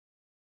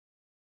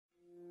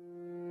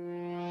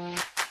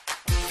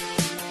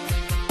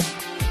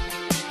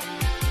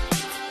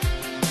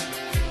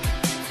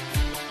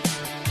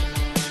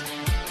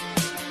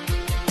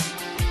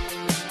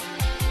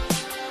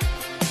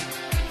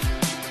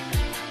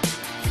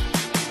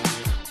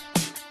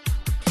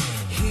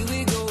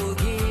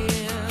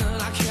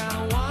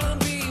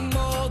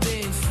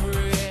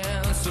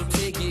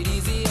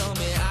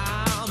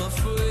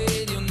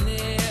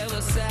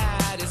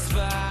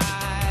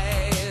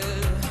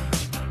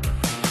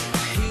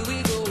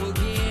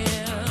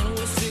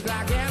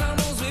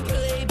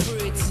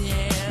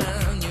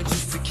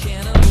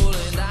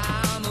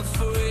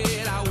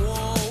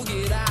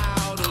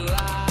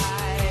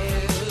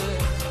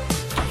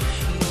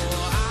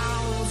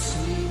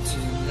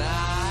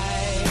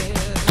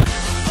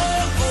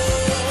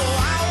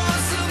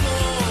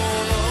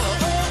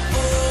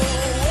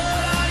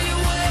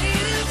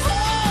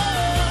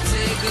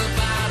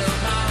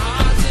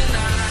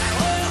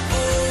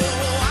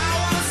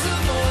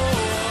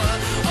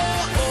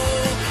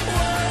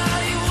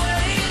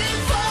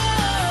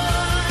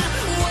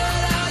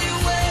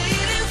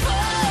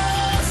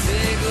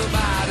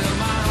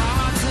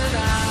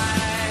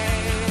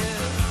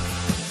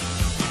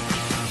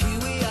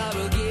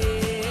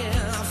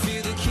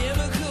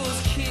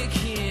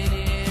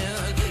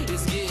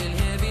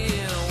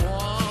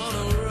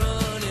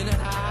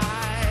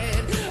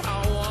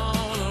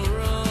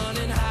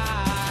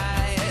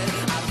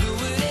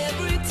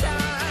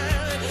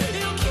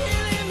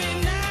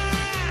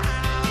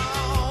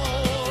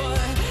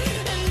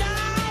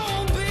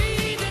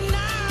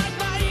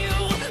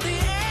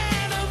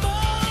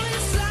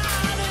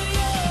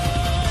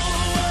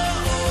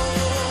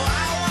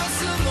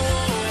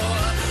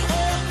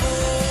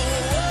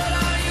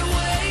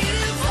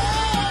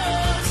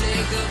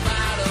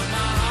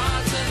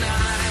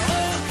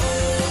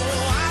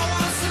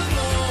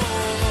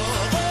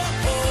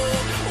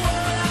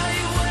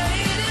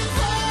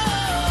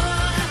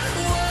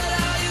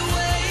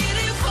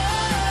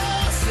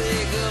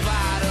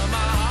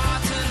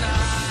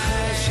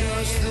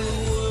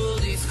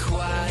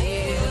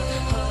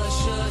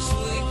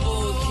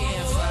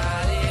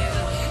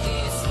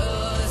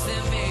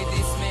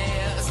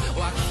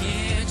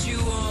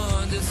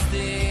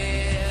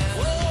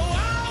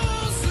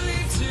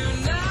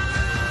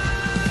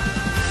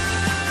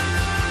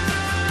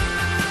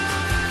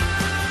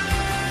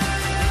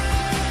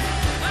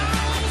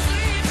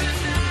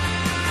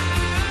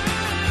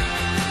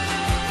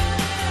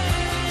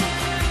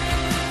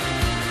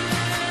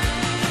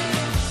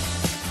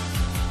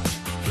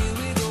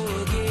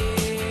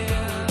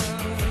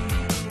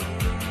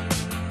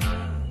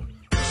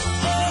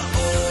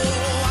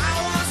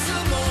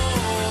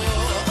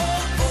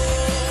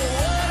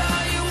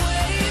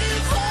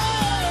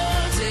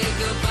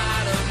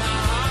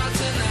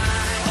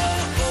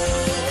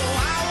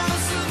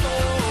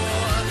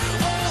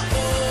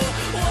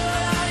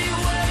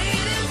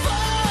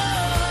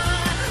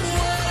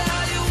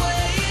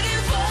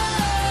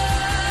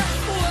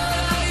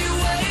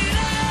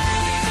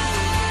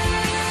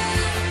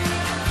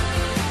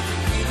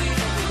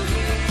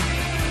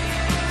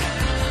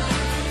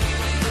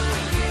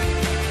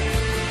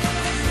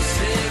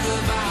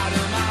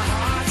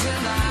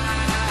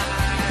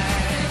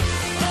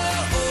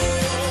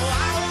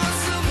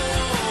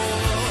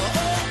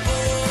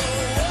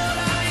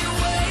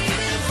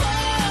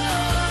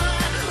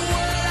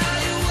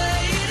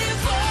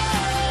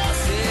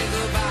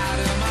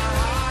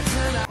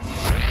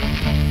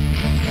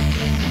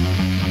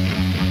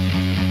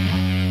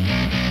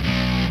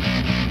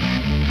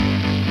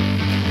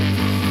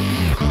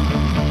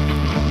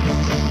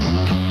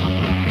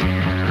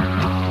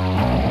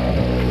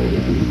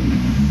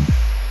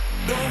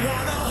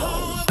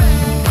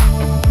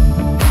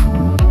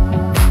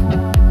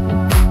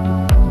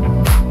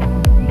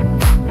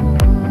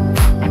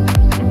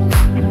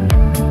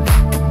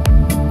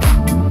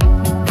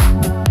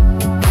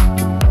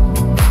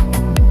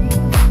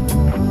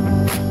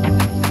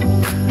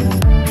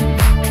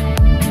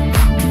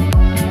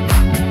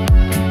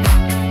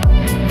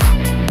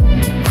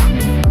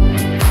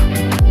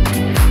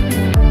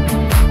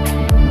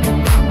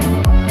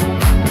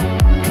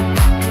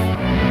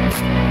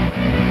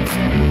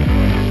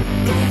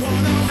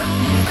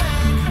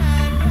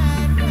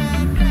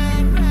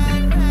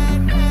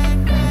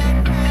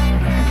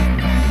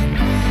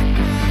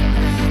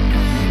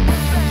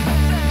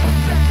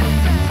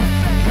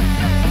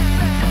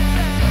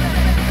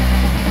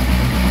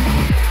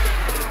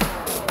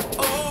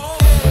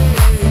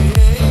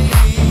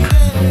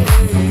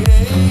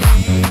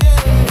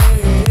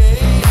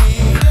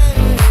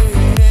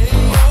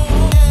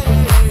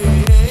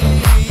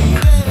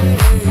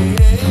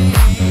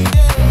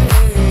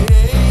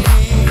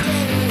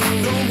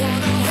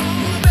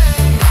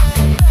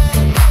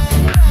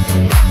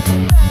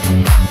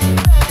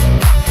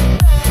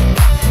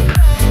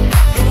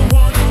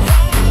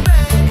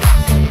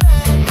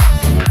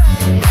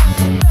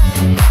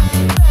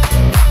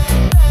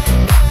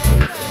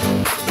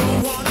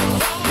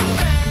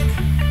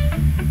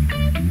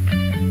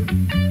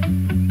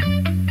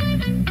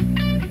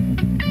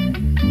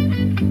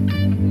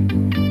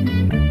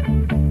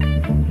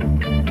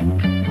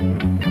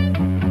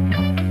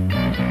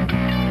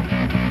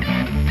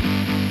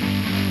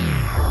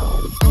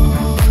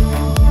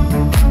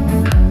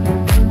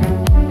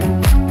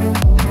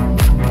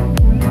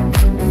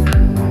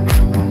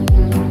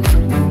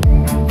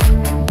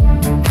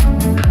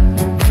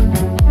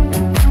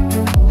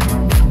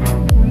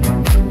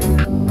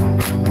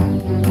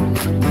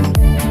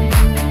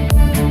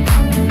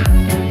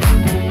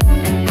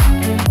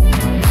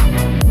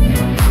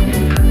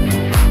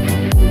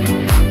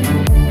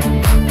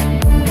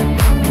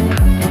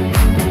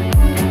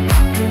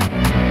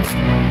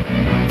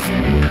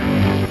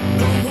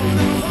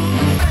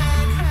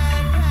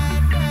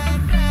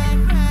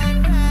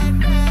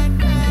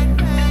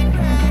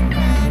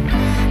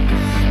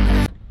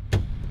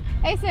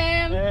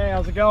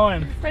how's it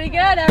going? Pretty good,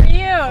 how are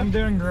you? I'm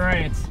doing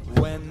great.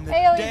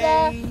 Hey,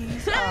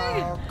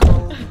 Aliza.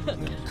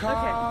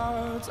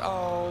 Cards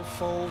all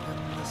fold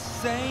and the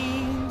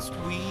saints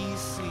we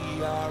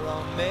see are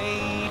all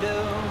made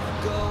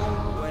of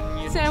gold. When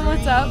your Sam,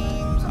 what's up?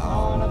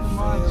 Oh, nothing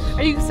much.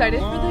 Are you excited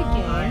for the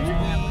game?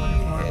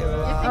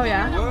 Oh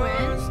yeah?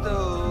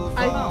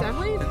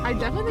 I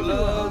definitely think we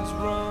will.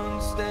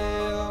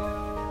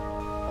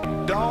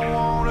 Don't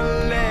wanna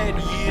let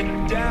you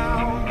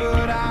down,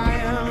 but I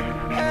am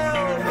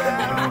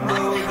hellbound.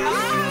 Though this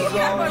is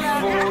all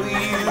for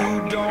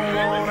you, don't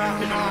wanna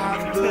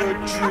hide the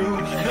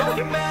truth. No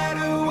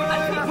matter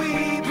what we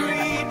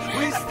breed,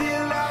 we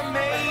still are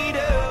made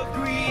of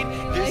greed.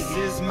 This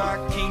is my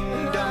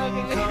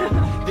kingdom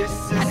come. This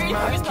is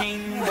my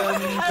kingdom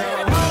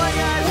come. Oh my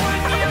God.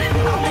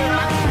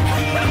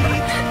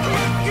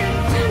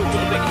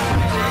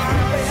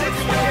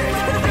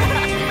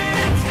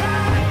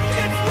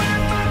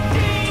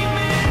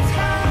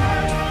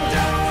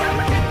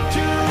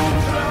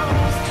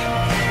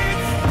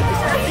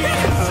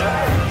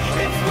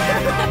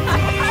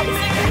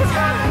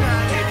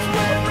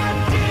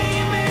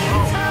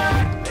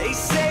 They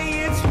say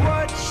it's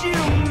what you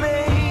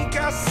make,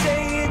 I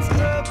say it's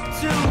up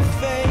to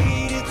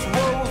fate. It's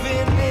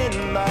woven in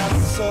my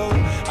soul,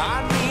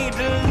 I need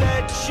to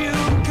let you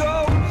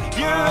go.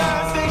 Your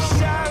eyes, they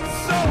shine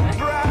so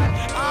bright,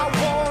 I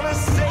wanna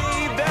say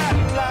that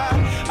lie.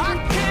 I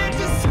can't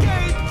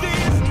escape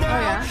this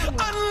now,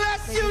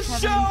 unless you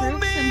show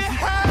me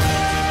how.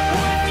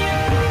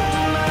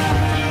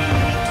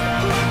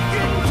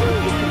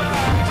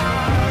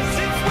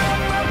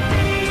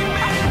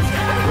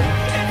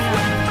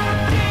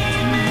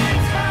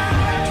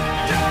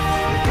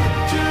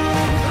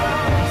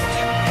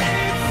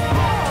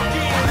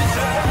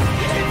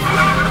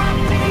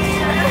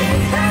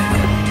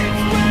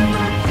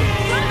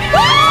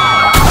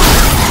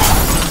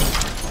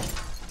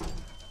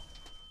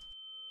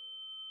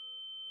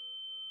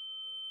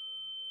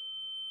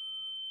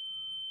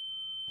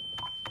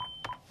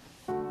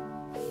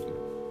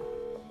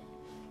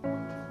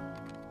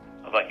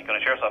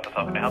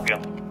 How can I help you?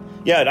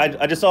 Yeah,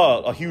 I just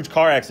saw a huge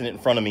car accident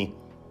in front of me.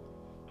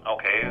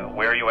 Okay,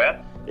 where are you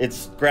at?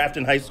 It's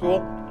Grafton High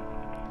School.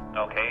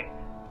 Okay,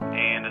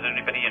 and is there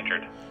anybody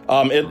injured?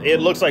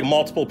 It looks like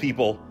multiple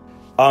people.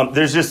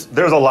 There's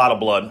a lot of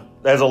blood.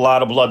 There's a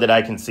lot of blood that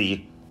I can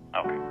see.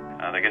 Okay,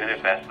 they're getting there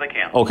as fast as they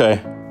can. Okay.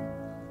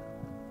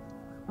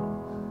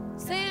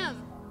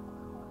 Sam!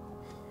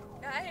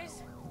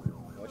 Guys!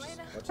 What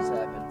just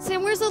happened?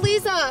 Sam, where's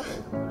Aliza?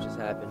 What just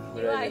happened?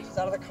 Eli. She's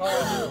out of the car.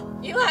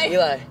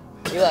 Eli!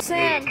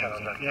 Sam!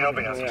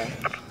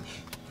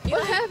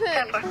 What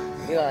happened?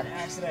 Eli.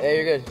 Yeah,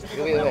 you're good.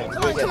 You'll be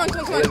okay. Come on,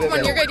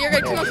 you're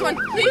good, come on,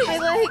 please. My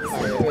legs.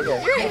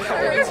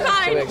 You're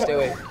fine. Stay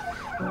away.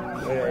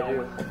 What did I do?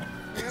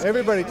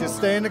 Everybody, just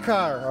stay in the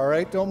car, all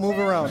right? Don't move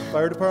around.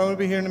 Fire department will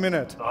be here in a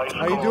minute.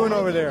 How you doing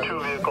over there?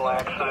 2-vehicle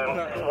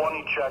accident, 1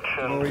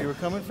 ejection. Know where you were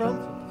coming from?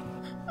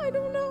 I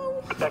don't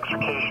know.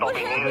 Extrication will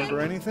be needed. Remember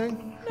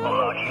anything? No.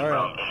 All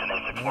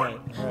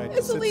right.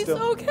 Is Elisa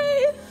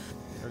okay?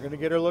 We're going to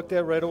get her looked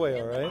at right away,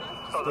 all right?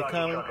 Stay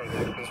calm.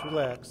 Just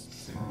relax.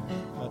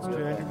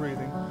 Concentrate on your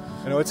breathing.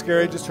 I know it's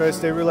scary. Just try to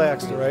stay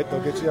relaxed, all right?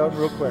 They'll get you out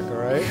real quick, all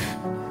right?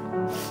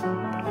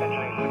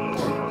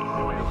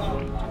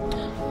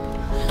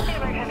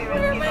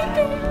 Where are my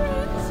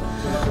parents?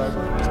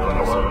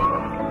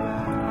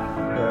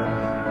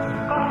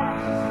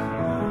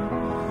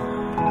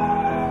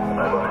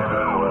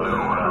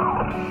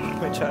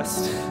 My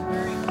chest.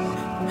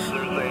 There's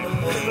a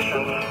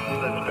patient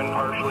that's been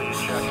partially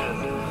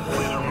ejected.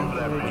 Please remove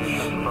that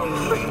patient from the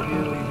scene.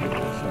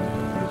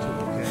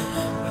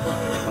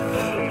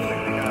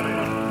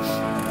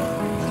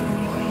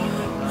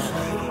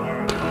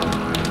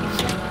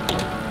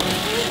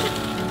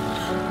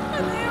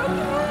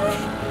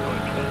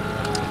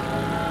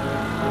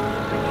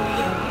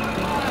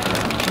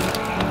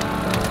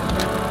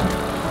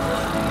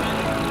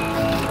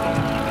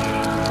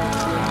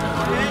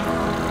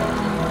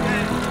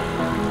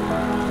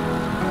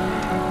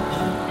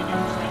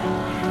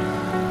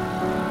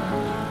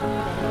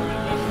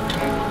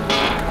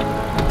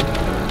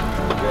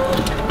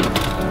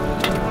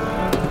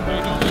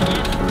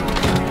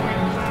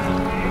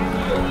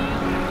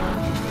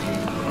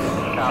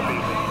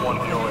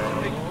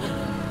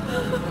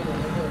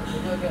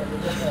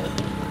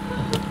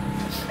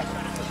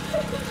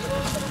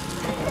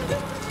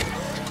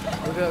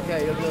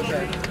 You'll be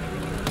okay.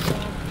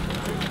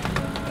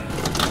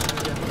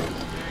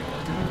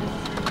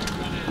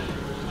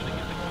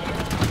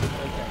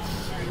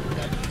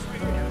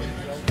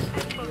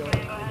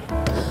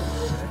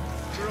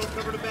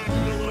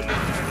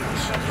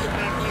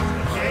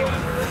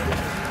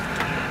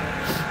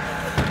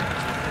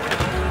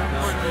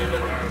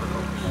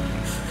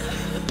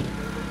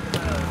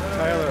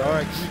 Tyler, all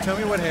right, can you tell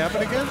me what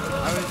happened again?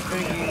 I was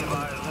thinking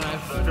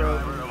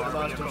I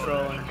lost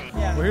control.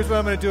 Well, here's what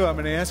I'm going to do. I'm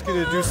going to ask you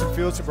to do some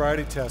field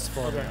sobriety tests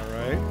for me, all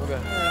right? Okay.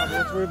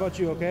 Let's worry about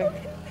you, okay?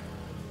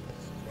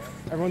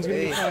 Everyone's gonna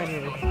be fine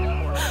here.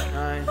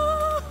 9.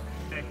 All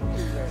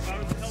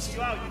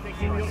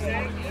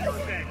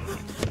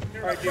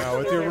right, dude. Now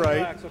with your right.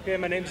 Relax, okay,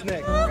 my name's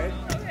Nick. Okay.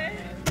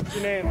 What's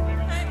your name? All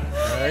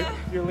right.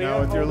 You're Leah. Now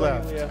with your How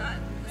old are you, left. Leah?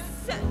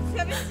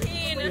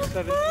 17. You're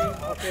 17.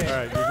 Okay. All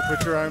right. You can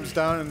put your arms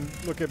down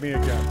and look at me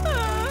again.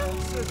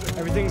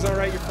 Everything's all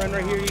right. Your friend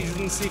right here, he's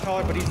in C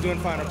collar, but he's doing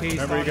fine. Okay. He's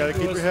Remember, you got to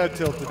keep your head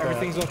tilted back.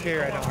 Everything's okay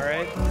right now. All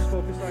right. Just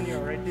focus on you.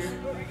 All right, dude.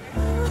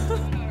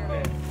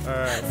 All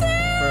right.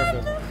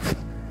 Perfect.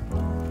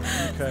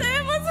 Okay.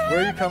 Where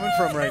are you coming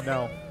from right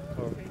now?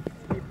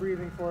 Keep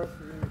breathing for us.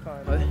 You're gonna be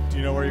fine. What? Do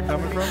you know where you're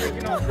coming from?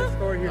 Taking off this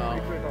door here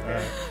No. pretty quick.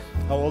 Okay.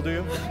 How old are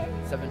you?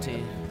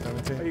 17.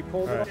 17. Are you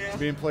cold All enough? right.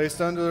 Being placed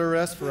under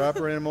arrest for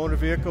operating a motor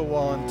vehicle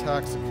while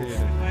intoxicated.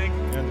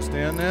 You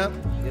understand that?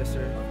 Yes,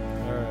 sir.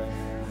 All right.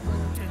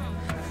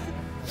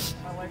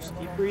 Just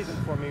keep breathing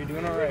for me. You're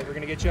doing all right. We're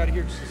gonna get you out of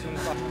here just as soon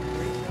as possible.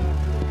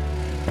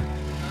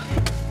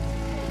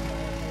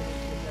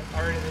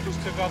 All right. They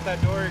just took off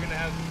that door. You're gonna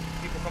have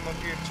people come up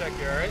here to check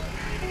you. All right.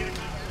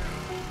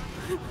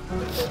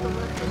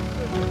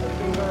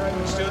 Everything's all right.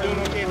 You still doing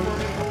okay for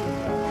me?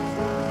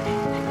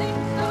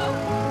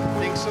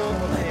 Think so?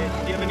 Okay.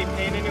 Do you have any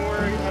pain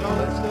anywhere at all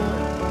still?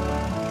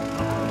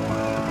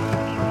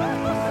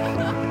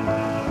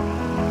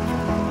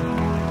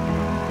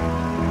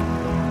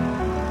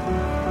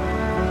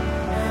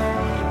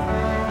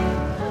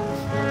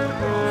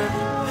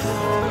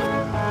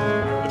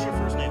 What's your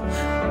first name?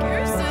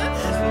 Kirsten.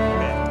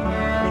 Okay.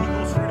 When you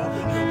go straight up,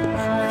 then you go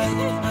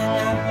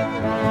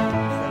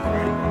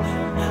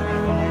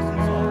nice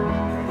and slow.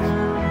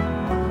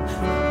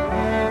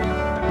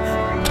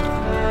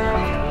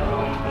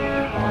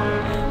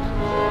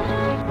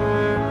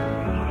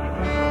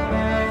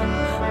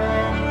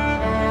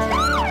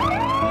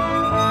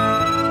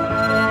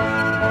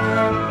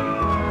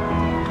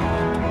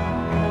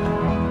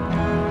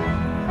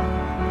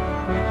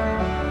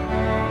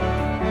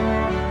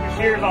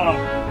 Cheers on him.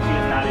 She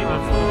is not able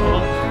to.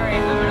 Alright,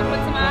 I'm gonna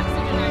put some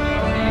oxygen on you,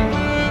 okay?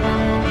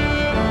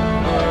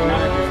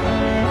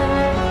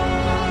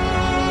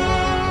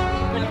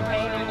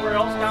 Anywhere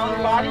else down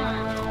your body?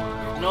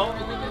 No?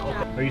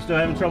 Okay. Are you still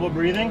having trouble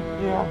breathing?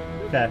 Yeah.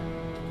 Okay.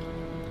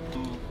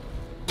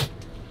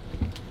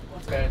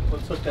 Okay,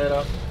 let's hook that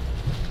up.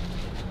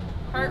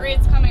 Heart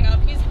rate's coming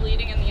up. He's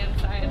bleeding in the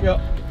inside.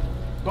 Yep.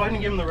 Go ahead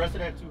and give him the rest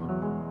of that too.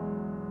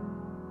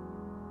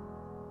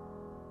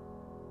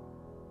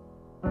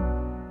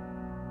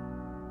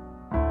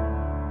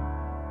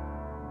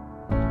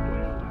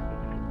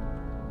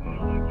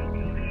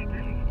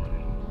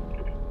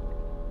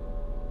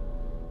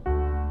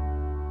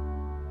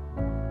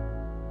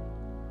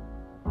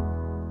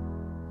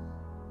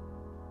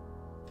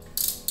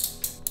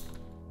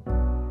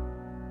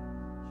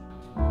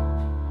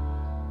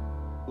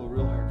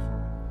 Real hard for me.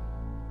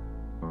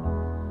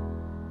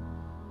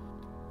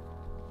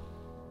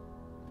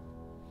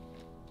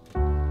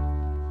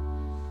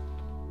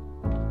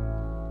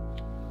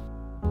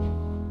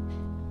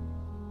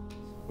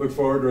 Look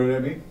forward right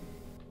at me.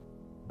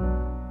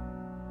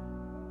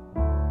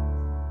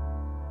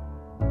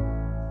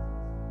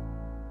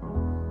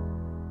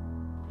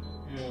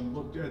 And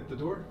look at the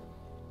door.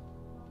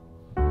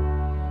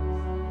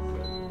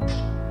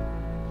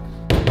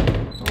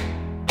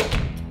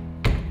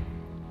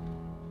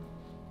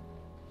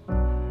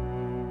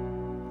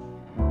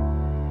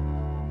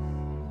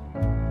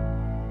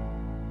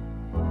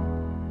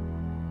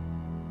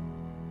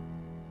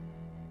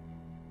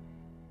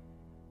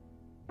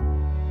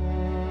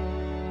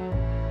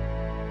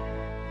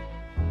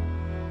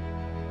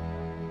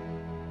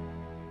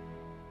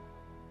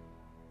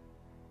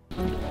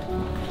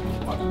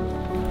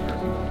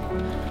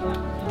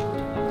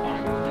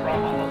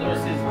 This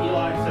is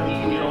Eli,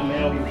 17-year-old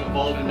male. He was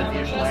involved in the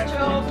vehicle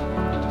accident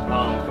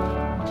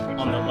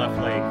on the left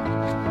leg.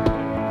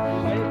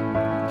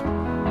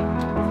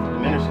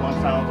 Diminished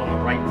lung sounds on the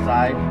right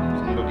side.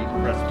 Just need to be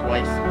pressed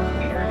twice.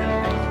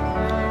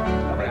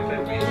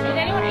 Did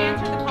anyone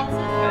answer the pulses?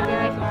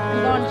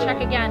 I'm going to check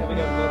again.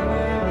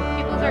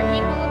 Pupils are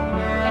equal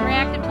and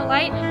reactive to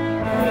light.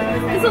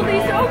 Is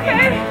Elisa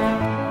okay?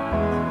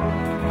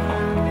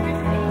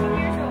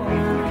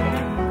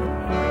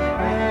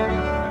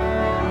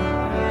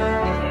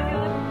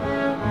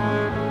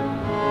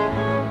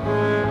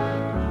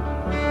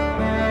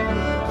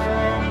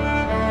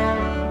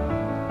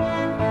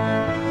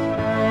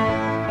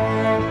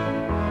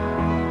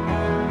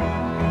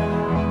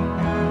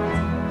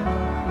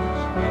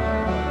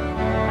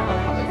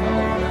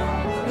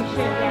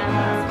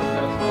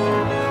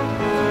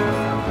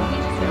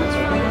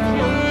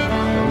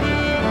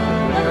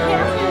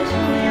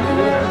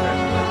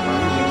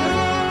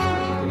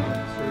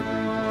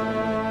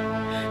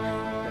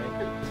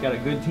 Got a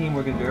good team.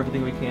 We're going to do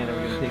everything we can, and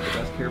we're going to take the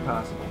best care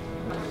possible.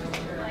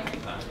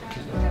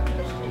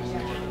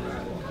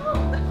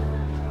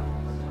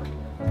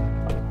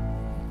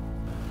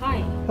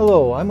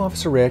 Hello, I'm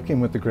Officer Ratkin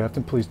with the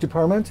Grafton Police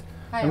Department.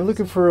 I'm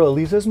looking for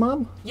Eliza's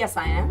mom? Yes,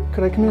 I am.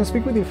 Could I come in and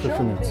speak with you for a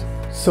few minutes?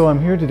 So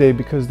I'm here today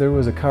because there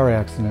was a car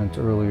accident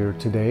earlier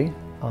today,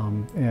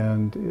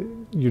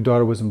 and your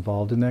daughter was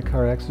involved in that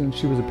car accident.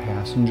 She was a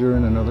passenger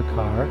in another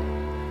car,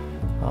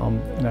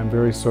 and I'm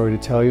very sorry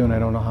to tell you, and I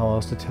don't know how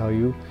else to tell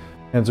you.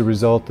 As a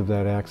result of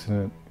that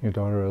accident, your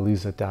daughter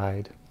Eliza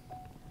died.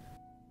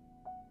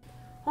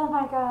 Oh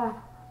my God.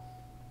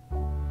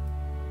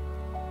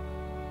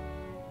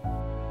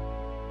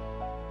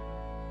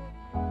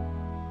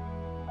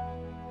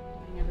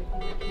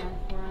 Everything I can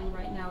for him.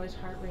 Right now his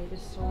heart rate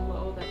is so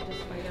low that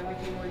despite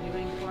everything we're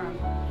doing for him,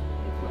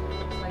 it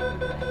looks like we're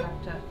going to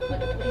have to...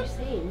 What are you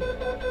saying?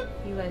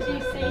 Eli's what are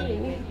you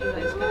saying?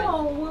 Eli's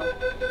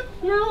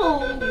No,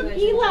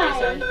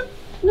 Eli!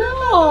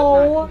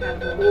 No!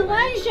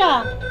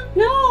 Elijah!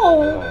 No!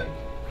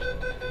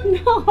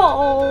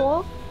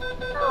 No!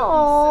 No!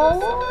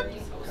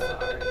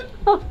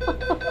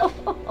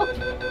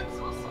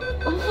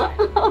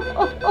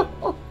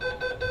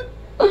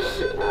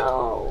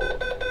 No.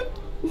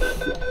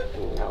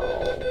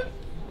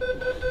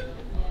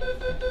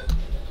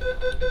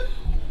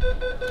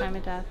 Time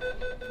of death,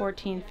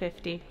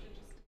 14:50.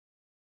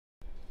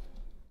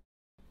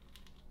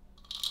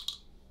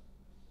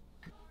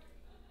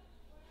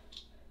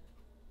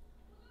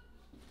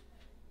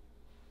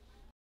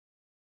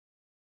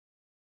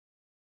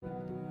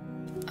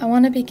 I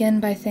want to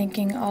begin by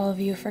thanking all of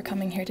you for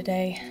coming here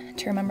today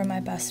to remember my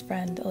best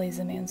friend,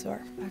 Eliza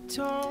Manzoor.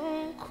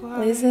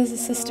 Eliza is the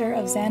sister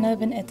of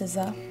Zainab and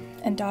Itiza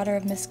and daughter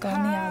of Miss Gul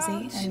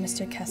Niazi and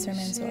Mr. Kesser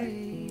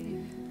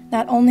Manzoor.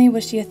 Not only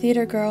was she a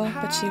theater girl,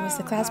 but she was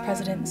the class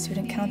president,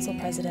 student council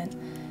president,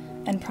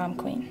 and prom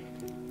queen.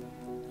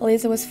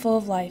 Eliza was full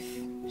of life,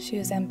 she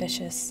was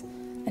ambitious,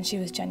 and she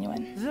was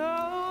genuine.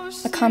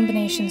 A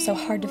combination so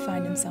hard to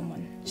find in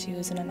someone. She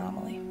was an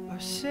anomaly.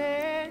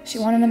 She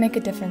wanted to make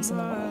a difference in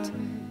the world,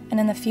 and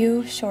in the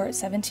few short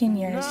 17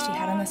 years she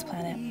had on this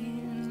planet,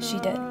 she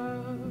did.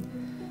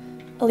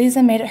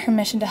 Eliza made it her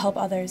mission to help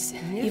others,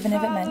 even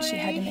if it meant she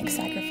had to make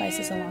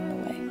sacrifices along the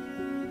way.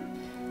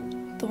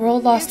 The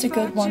world lost a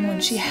good one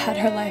when she had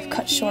her life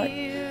cut short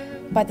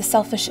by the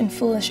selfish and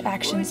foolish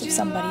actions of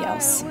somebody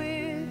else.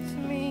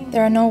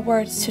 There are no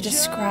words to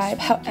describe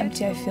how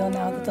empty I feel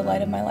now that the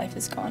light of my life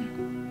is gone.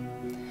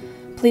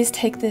 Please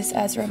take this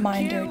as a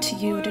reminder to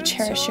you to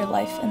cherish your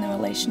life and the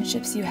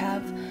relationships you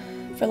have,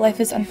 for life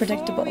is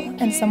unpredictable,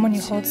 and someone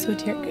you hold so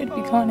dear could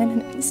be gone in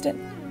an instant.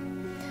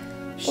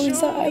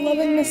 Eliza, I love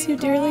and miss you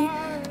dearly,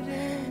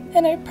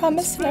 and I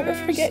promise to never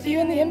forget you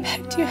and the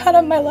impact you had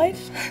on my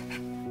life.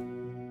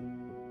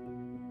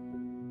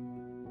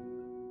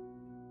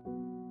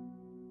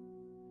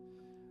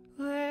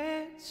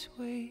 Let's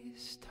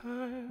waste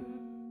time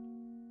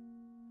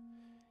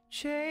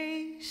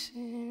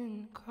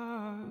chasing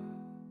cars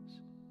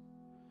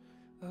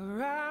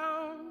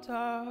around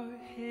our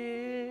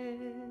heads.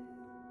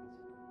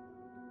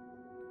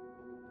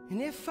 And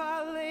if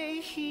I lay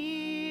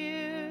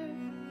here,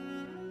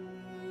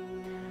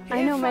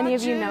 I know many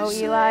of you know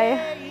Eli,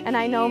 and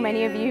I know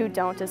many of you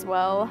don't as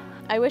well.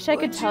 I wish I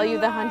could tell you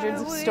the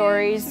hundreds of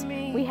stories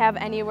we have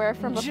anywhere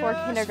from before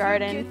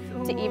kindergarten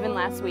to even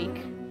last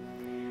week.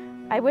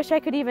 I wish I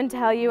could even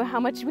tell you how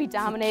much we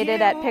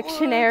dominated at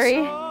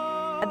Pictionary,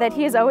 that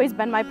he has always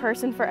been my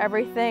person for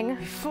everything,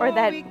 or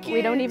that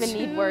we don't even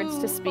need words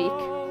to speak.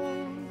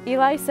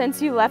 Eli,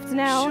 since you left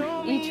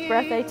now, each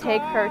breath I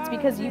take hurts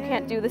because you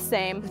can't do the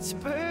same.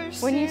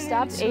 When you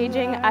stopped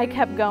aging, I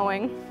kept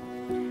going.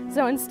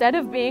 So instead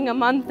of being a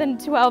month and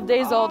 12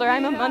 days older,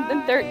 I'm a month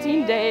and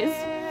 13 days,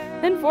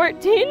 then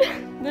 14,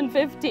 then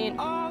 15.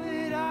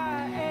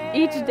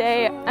 Each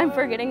day, I'm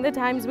forgetting the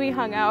times we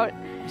hung out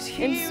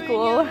in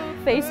school,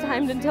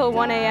 FaceTimed until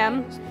 1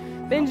 a.m.,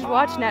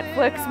 binge-watched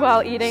Netflix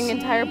while eating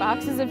entire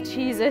boxes of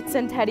Cheez-Its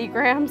and Teddy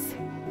Grahams.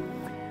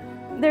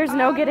 There's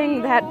no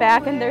getting that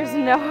back, and there's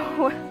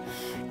no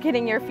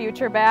getting your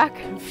future back.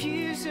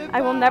 I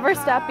will never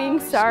stop being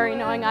sorry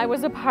knowing I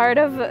was a part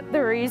of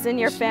the reason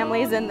your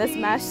family's in this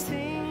mess.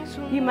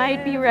 You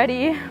might be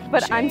ready,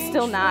 but I'm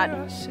still not.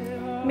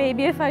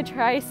 Maybe if I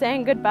try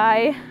saying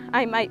goodbye,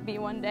 I might be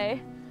one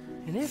day.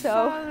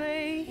 So,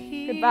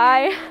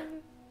 goodbye.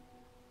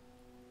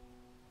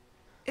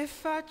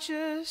 If I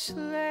just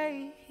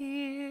lay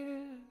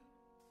here,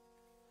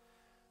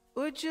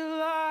 would you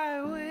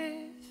lie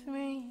with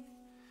me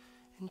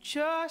and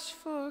just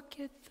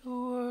forget the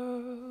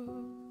world?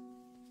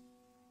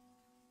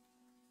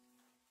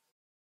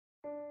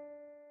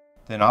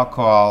 Then I'll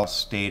call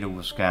State of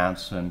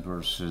Wisconsin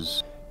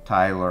versus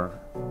Tyler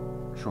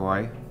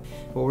Troy.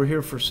 Well, we're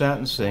here for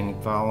sentencing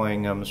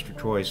following Mr.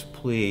 Troy's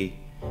plea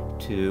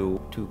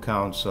to 2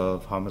 counts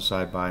of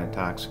homicide by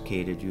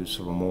intoxicated use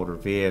of a motor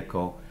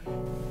vehicle.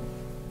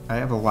 I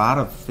have a lot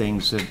of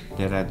things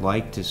that I'd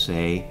like to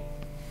say.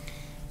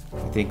 I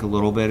think a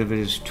little bit of it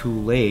is too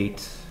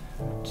late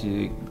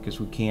because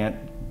we can't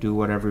do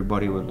what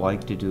everybody would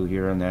like to do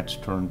here, and that's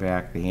turn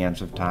back the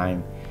hands of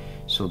time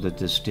so that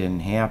this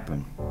didn't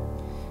happen.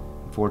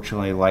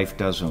 Unfortunately, life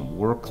doesn't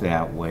work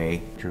that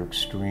way. You're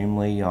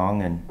extremely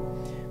young and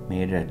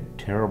made a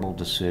terrible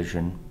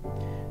decision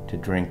to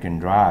drink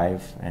and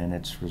drive, and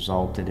it's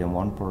resulted in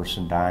one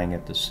person dying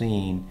at the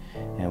scene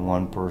and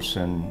one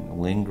person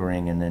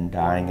lingering and then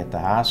dying at the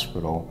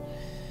hospital,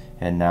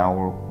 and now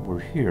we're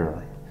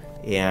here.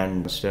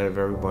 And instead of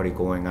everybody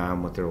going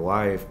on with their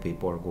life,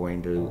 people are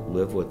going to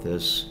live with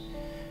this.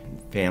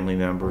 Family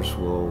members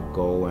will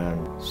go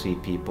and see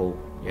people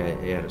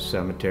at a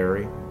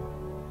cemetery.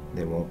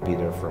 They won't be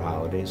there for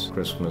holidays,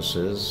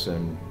 Christmases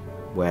and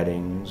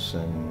weddings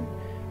and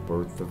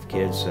birth of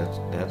kids.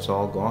 That's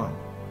all gone.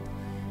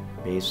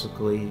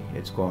 Basically,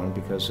 it's gone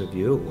because of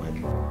you.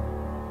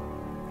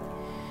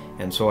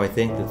 And so I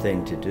think the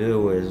thing to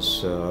do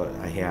is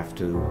I have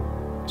to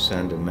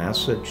send a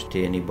message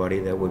to anybody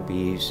that would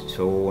be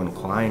so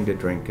inclined to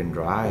drink and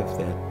drive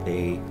that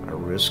they are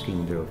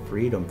risking their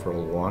freedom for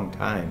a long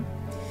time.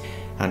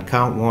 On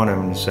count one,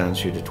 I'm going to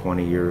sentence you to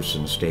 20 years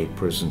in the state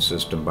prison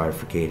system,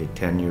 bifurcated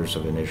 10 years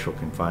of initial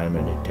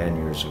confinement and 10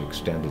 years of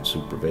extended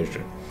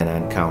supervision. And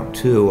on count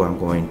two, I'm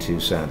going to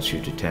sentence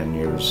you to 10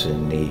 years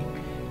in the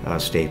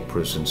state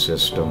prison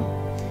system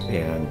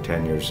and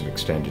 10 years of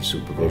extended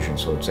supervision,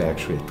 so it's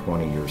actually a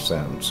 20-year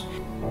sentence.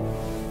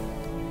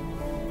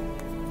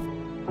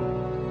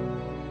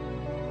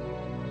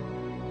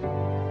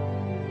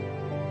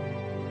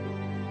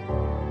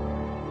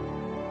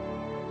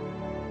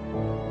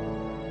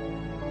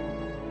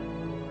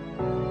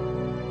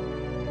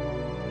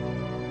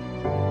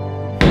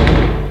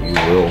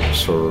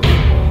 Serve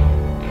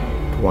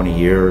 20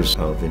 years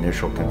of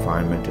initial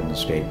confinement in the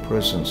state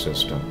prison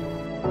system.